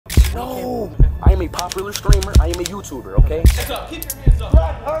am a popular streamer. I am a YouTuber, okay?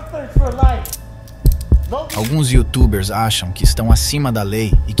 Alguns youtubers acham que estão acima da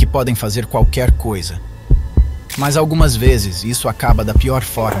lei e que podem fazer qualquer coisa. Mas algumas vezes isso acaba da pior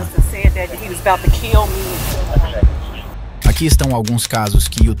forma. Aqui estão alguns casos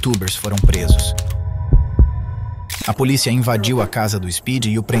que youtubers foram presos. A polícia invadiu a casa do Speed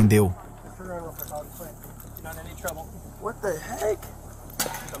e o prendeu. What the heck?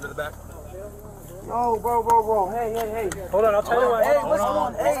 Come to the back. Yo, bro. Hey. Hold on, I'll tell you why. Hey, what's going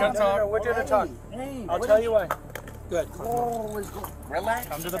on? Hey, we're gonna talk. Hey, I'll tell you why. Good. Oh, let's go. Relax.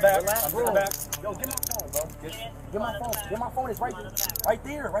 Come to the back. Relax, Come to the back. Yo, get my phone, bro. Get my phone. Get my phone. It's right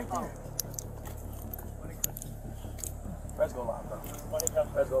there. Let's go live, bro.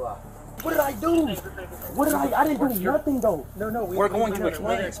 Let's go live. What did I do? I didn't do nothing, though. No, we're going to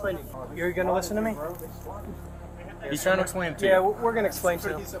explain. You're gonna listen to me? He's trying to explain to you. Yeah, we're gonna explain to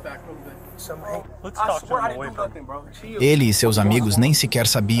him. Let's talk to him away from him. Ele e seus amigos nem sequer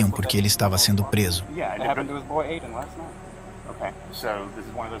sabiam porque ele estava sendo preso. Yeah, it happened to his boy Aiden last night. Okay, so this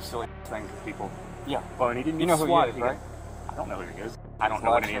is one of those silly things that people. Yeah. Well, and he didn't. You know who he is, right? I don't know who he is. I don't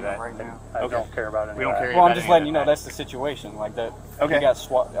know any of that. Right now. I don't care about it. We don't care. Well, I'm just letting you know that's the situation. Like that. Okay. He got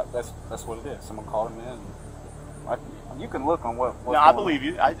swat. That's what it is. Someone called him in. You can look on what. No, I believe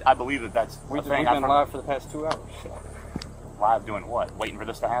you. I believe that that's. We've been live for the past 2 hours. Live doing what? Waiting for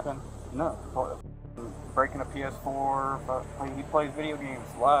this to happen? No. Breaking a PS4. He plays video games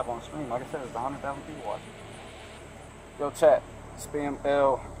live on stream. Like I said, there's 100,000 people watching. Yo, chat. Spam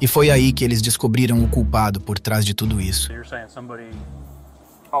L. E foi aí que eles descobriram o culpado por trás de tudo isso. So you're saying somebody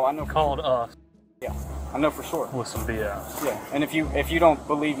I know called us? Yeah, I know for sure. With some BS. Yeah, and if you don't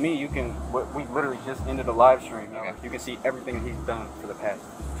believe me, you can. We literally just ended a live stream. You can see everything he's done for the past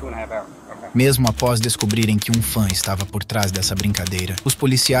 2.5 hours. Okay. Mesmo após descobrirem que um fã estava por trás dessa brincadeira, os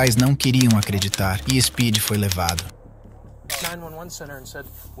policiais não queriam acreditar e Speed foi levado. 911 center and said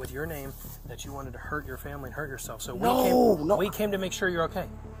with your name that you wanted to hurt your family and hurt yourself. So we came to make sure you're okay.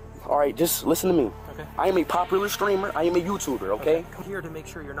 All right, just listen to me. Okay. I am a popular streamer. I am a YouTuber, okay? Come here to make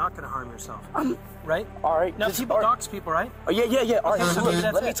sure you're not going to harm yourself. Right? All right. Now, people dox people, right? Oh, yeah. All right, so look,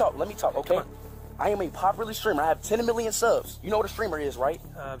 let me talk, okay? I am a popular streamer. I have 10 million subs. You know what a streamer is, right?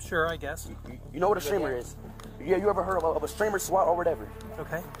 Sure, I guess. You know what a streamer is? Yeah, you ever heard of a streamer SWAT or whatever?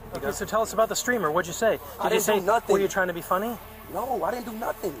 Okay, so tell us about the streamer. What'd you say? Did you say nothing. Were you trying to be funny? No, I didn't do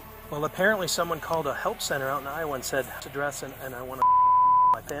nothing. Well, apparently someone called a help center out in Iowa and said to address and I want to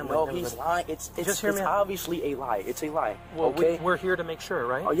my family. No, he's lying. It's obviously a lie. It's a lie. Well, okay? we're here to make sure,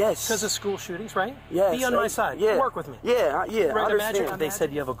 right? Oh, yes. Because of school shootings, right? Yes. Be on my side. Yeah. Work with me. Yeah. Right, imagine they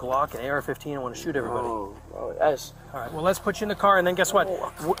said you have a Glock, an AR-15, and want to shoot everybody. Oh, yes. All right, well, let's put you in the car, and then guess what? All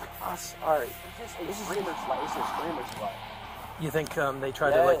right. This is streamer SWAT. This is streamer SWAT. You think they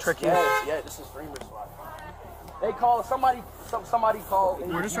tried to, trick you? Yeah, this is streamer SWAT. They called, somebody called.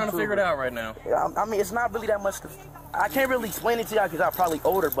 We're just trying to figure it out right now. Yeah, I mean, it's not really that much. I can't really explain it to y'all because I'm probably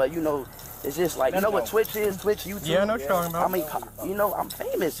older, but it's just like, you know what Twitch is? Twitch, YouTube? Yeah, I know what you're talking about. I mean, I'm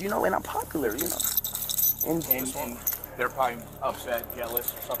famous, and I'm popular, And they're probably upset,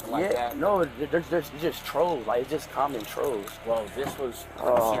 jealous, or something like that. No, they're just trolls. Like, it's just common trolls. Well, this was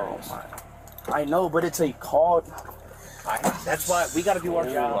serious. I know, but it's a call. That's why we got to do our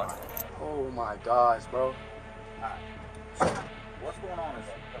job. Oh my gosh, bro. What's going on?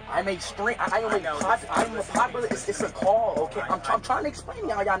 I'm a popular. It's a call, okay? I'm trying to explain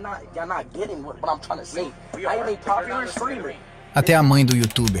y'all not getting what I'm trying to say. I am a popular streamer. Até a mãe do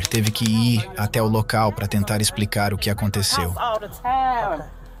youtuber teve que ir até o local para tentar explicar o que aconteceu.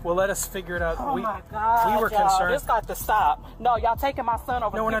 Well, let us figure it out. Oh my God, we were concerned. This got to stop. No, y'all taking my son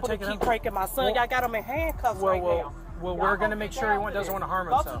over. No, we're not people taking keep breaking my son. Y'all got him in handcuffs right now. Well, we're going to make sure he doesn't want to harm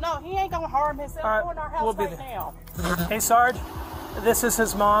himself. No, he ain't going to harm himself. All right, We're in our house right now. Hey, Sarge, this is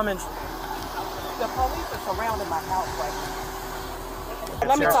his mom, and the police are surrounding my house right now.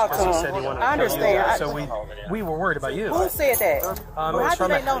 Let me talk to him. I understand. So we were worried about you. Who said that? It's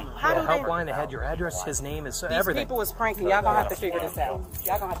from a helpline that had your address, his name, is everything. These people is pranking. Y'all going to have to figure this out.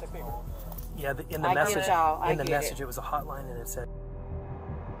 Y'all going to have to figure it out. Yeah, in the message, it was a hotline, and it said,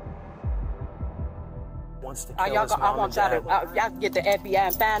 wants to kill his mom I want y'all to get the FBI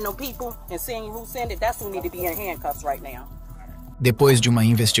and find them people and see who sent it. That's who need to be in handcuffs right now. Depois de uma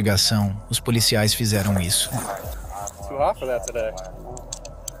investigação, os policiais fizeram isso. Too hot for that today.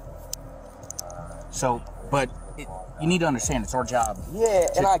 So, but you need to understand, it's our job. Yeah,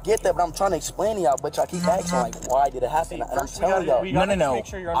 and I get that, but I'm trying to explain to y'all, but y'all keep asking, like, why did it happen? And I'm telling y'all. No.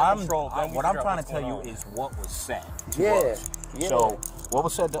 What I'm trying to tell you is what was said. Yeah. So, what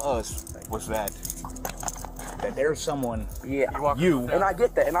was said to us was that that there's someone, Yeah, you, and I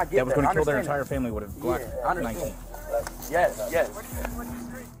get that, that was going to kill their I entire understand family with a Glock Yeah, I understand. 19. Yes.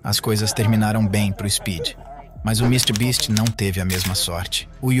 As coisas terminaram bem pro Speed. Mas o Mr. Beast não teve a mesma sorte.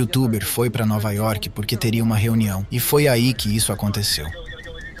 O youtuber foi para Nova York porque teria uma reunião, e foi aí que isso aconteceu.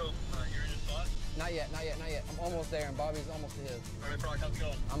 Not yet. I'm almost there, and Bobby's almost to his.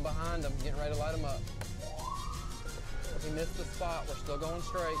 I'm behind him, getting ready to light him up. He missed the spot. We're still going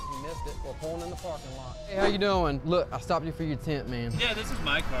straight. He missed it. We're pulling in the parking lot. Hey, how you doing? Look, I stopped you for your tent, man. Yeah, this is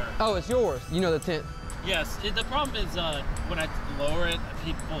my car. Oh, it's yours. You know the tent. Yes. The problem is when I lower it,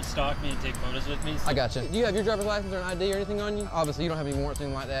 people stalk me and take photos with me. So. I gotcha. Do you have your driver's license or an ID or anything on you? Obviously, you don't have any warrants or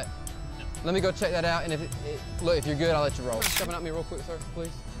anything like that. No. Let me go check that out, and look, if you're good, I'll let you roll. Stepping out me real quick, sir,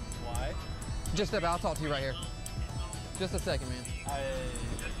 please. Why? Just step out. I'll talk to you right here. Just a second, man. I...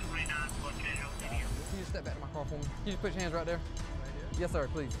 Can you just step back to my car for me? Can you just put your hands right there? Yes, sir,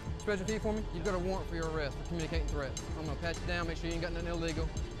 please. Spread your feet for me. You've got a warrant for your arrest for communicating threats. I'm going to pat you down, make sure you ain't got nothing illegal,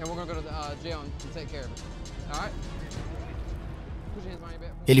 and we're going to go to the jail and take care of it. All right? Put your hands behind your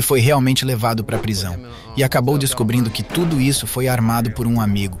back. Ele foi realmente levado para a prisão e acabou descobrindo que tudo isso foi armado por um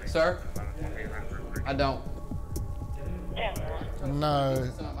amigo. Sir? I don't.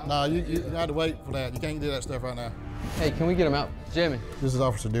 No, you had to wait for that. You can't do that stuff right now. Hey, can we get him out? Jimmy. This is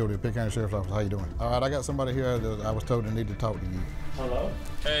Officer Dildy, Pitt County Sheriff's Office. How you doing? All right, I got somebody here that I was told they need to talk to you. Hello?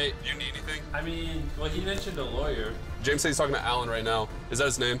 Hey, do you need anything? I mean, well, he mentioned a lawyer. James said he's talking to Alan right now. Is that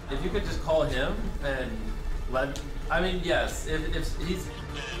his name? If you could just call him and let... I mean, yes, if he's...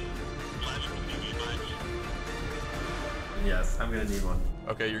 Yes, I'm gonna need one.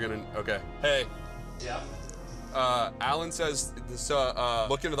 Okay, you're gonna... Okay. Hey. Yeah? Alan says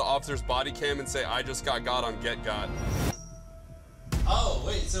look into the officer's body cam and say, I just got on Get Got. Oh,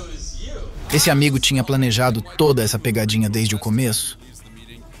 wait, so it was you? Esse amigo tinha planejado toda essa pegadinha desde o começo.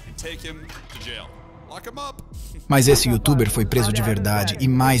 Mas esse youtuber foi preso de verdade, e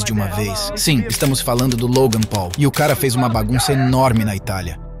mais de uma vez. Sim, estamos falando do Logan Paul, e o cara fez uma bagunça enorme na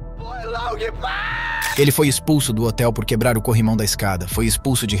Itália. Ele foi expulso do hotel por quebrar o corrimão da escada, foi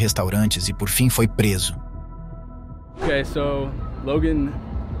expulso de restaurantes e por fim foi preso. Okay, so Logan,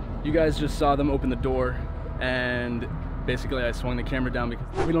 you guys just saw them open the door, and basically I swung the camera down because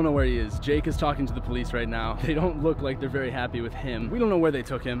we don't know where he is. Jake is talking to the police right now. They don't look like they're very happy with him. We don't know where they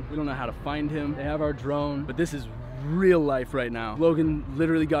took him. We don't know how to find him. They have our drone, but this is real life right now. Logan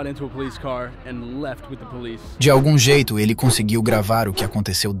literally got into a police car and left with the police. De algum jeito, ele conseguiu gravar o que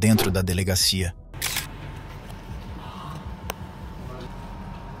aconteceu dentro da delegacia.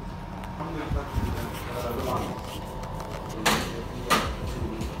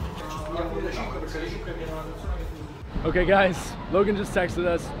 Okay guys, Logan just texted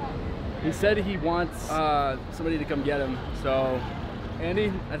us. He said he wants somebody to come get him. So,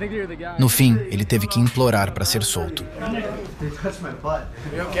 Andy, I think you're the guy. No fim, ele teve que implorar para ser solto. They touched my butt.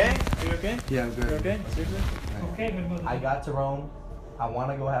 You okay? You okay? Yeah, I'm good. You okay? Seriously? Okay, I got to Rome. I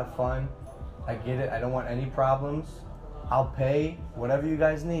want to go have fun. I get it. I don't want any problems. I'll pay whatever you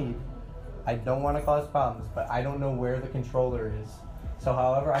guys need. I don't want to cause problems, but I don't know where the controller is. So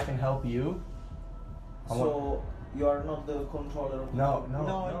however I can help you. You are not the controller of the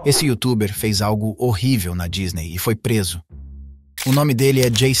No. Esse youtuber fez algo horrível na Disney e foi preso. O nome dele é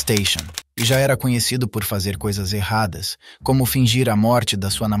Jay Station e já era conhecido por fazer coisas erradas, como fingir a morte da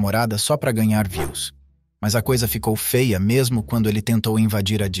sua namorada só para ganhar views. Mas a coisa ficou feia mesmo quando ele tentou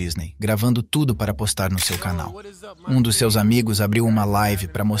invadir a Disney, gravando tudo para postar no seu canal. Um dos seus amigos abriu uma live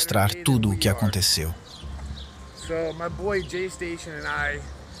para mostrar tudo o que aconteceu. So my boy Jay Station and I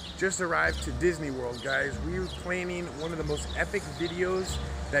just arrived to Disney World, guys. We were planning one of the most epic videos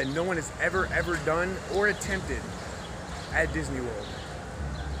that no one has ever done or attempted at Disney World.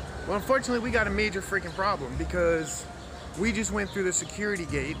 Well, unfortunately, we got a major freaking problem because we just went through the security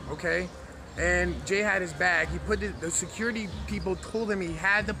gate, okay? And Jay had his bag. He put the security people told him he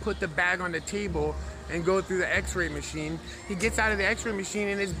had to put the bag on the table and go through the x-ray machine. He gets out of the x-ray machine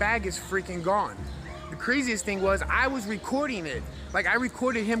and his bag is freaking gone. The craziest thing was I was recording it. Like I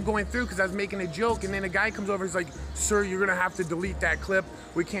recorded him going through because I was making a joke, and then a guy comes over and is like, sir, you're gonna have to delete that clip.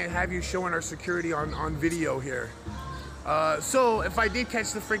 We can't have you showing our security on video here. So if I did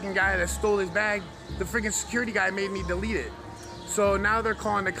catch the freaking guy that stole his bag, the freaking security guy made me delete it. So now they're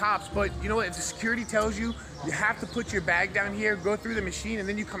calling the cops, but you know what, if the security tells you you have to put your bag down here, go through the machine, and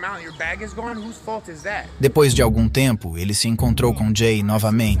then you come out and your bag is gone, whose fault is that? Depois de algum tempo, ele se encontrou com Jay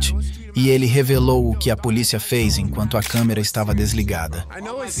novamente, e ele revelou o que a polícia fez enquanto a câmera estava desligada. I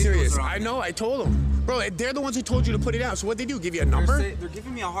know it's serious. I know, I told them. Bro, they're the ones who told you to put it out. So what they do? Give you a number? They're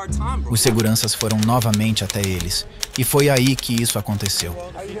giving me a hard time, bro. Os seguranças foram novamente até eles, e foi aí que isso aconteceu.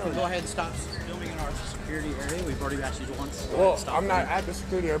 Go ahead and stop filming in our security. security area. We've already asked you to once. Well, I'm not at the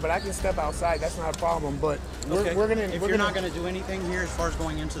security area, but I can step outside. That's not a problem. But we're gonna. If you're not gonna do anything here as far as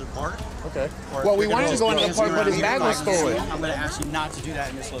going into the park. Okay. Well, we wanted to go into the park, but his bag was stolen. I'm gonna ask you not to do that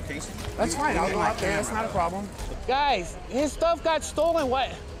in this location. That's fine. I'll go out there. That's not a problem. Guys, his stuff got stolen. What?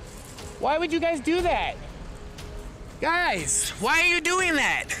 Why would you guys do that? Guys, why are you doing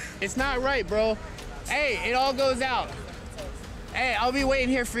that? It's not right, bro. Hey, it all goes out. Hey, I'll be waiting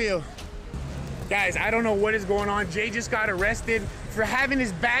here for you. Guys, I don't know what is going on. Jay just got arrested for having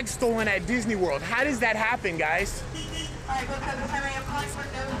his bag stolen at Disney World. How does that happen, guys?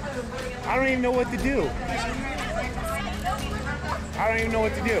 I don't even know what to do. I don't even know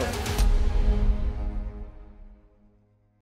what to do.